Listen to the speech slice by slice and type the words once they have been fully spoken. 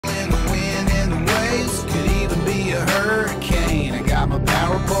a hurricane. I got my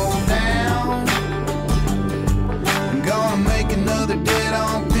power pole down. I'm gonna make another dead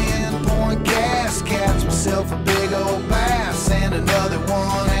on pinpoint gas. Catch myself a big old bass and another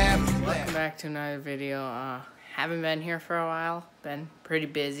one after that. Welcome back to another video. Haven't been here for a while. Been pretty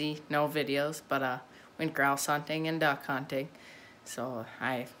busy. No videos, but went grouse hunting and duck hunting. So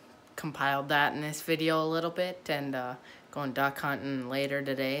I compiled that in this video a little bit, and going duck hunting later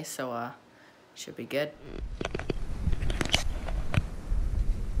today, so should be good.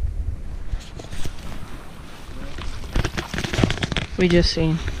 We just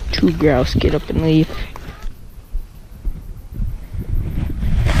seen 2 grouse get up and leave.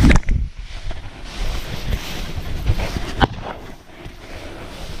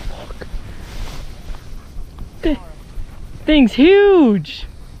 The thing's huge.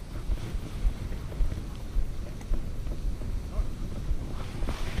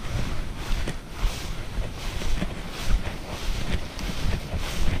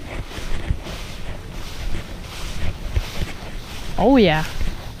 Oh yeah.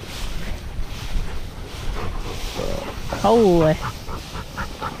 Holy.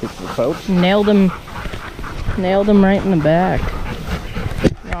 Nailed him right in the back.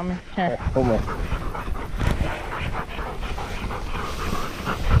 You want me? Here. Hold on.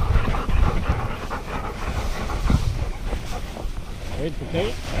 Wait for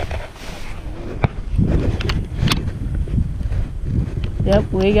tape.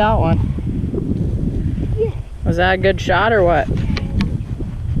 Yep, we got one. Yeah. Was that a good shot or what?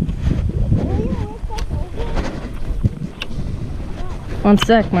 One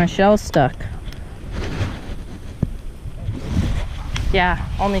sec, my shell's stuck. Yeah,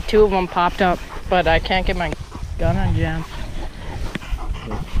 only 2 of them popped up, but I can't get my gun unjammed.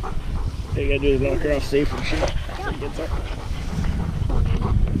 All you gotta do is knock her off safe and shit.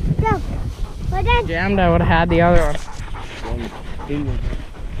 Jammed, I would have had the other one. We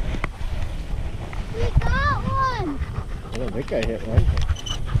got one! I don't think I hit one.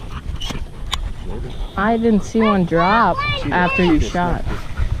 I didn't see one drop after you shot.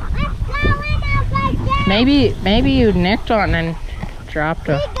 Maybe you nicked one and dropped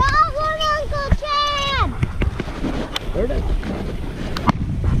We a. got one, Uncle Chad! Where'd it?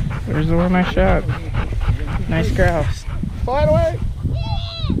 There's the one I shot. Nice grouse. Fly away!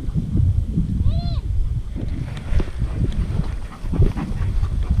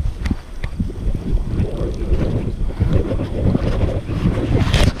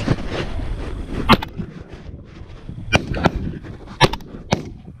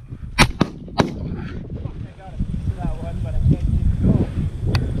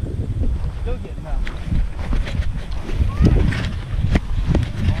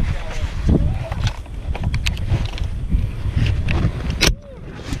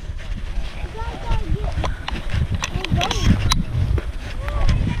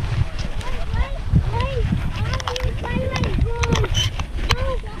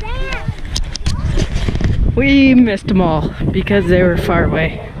 We missed them all because they were far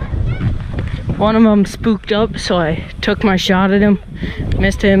away. One of them spooked up, so I took my shot at him,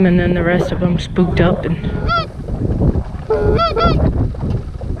 missed him, and then the rest of them spooked up. And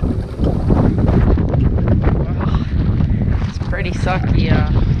it's pretty sucky.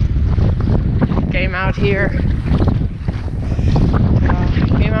 Came out here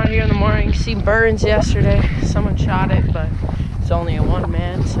in the morning, see birds yesterday. Someone shot it, but it's only a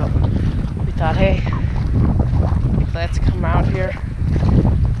 1-man, so we thought, hey, let's come out here.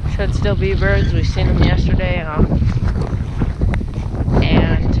 Should still be birds. We seen them yesterday, and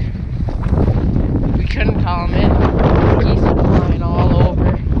we couldn't call them in. Geese were flying all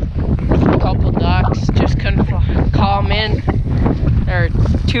over. A couple ducks, just couldn't call them in. There were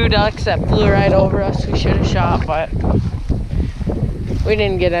 2 ducks that flew right over us. We should have shot, but we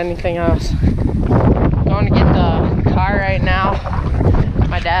didn't get anything else. Going to get the car right now.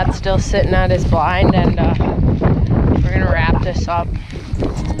 My dad's still sitting at his blind, and we're gonna wrap this up.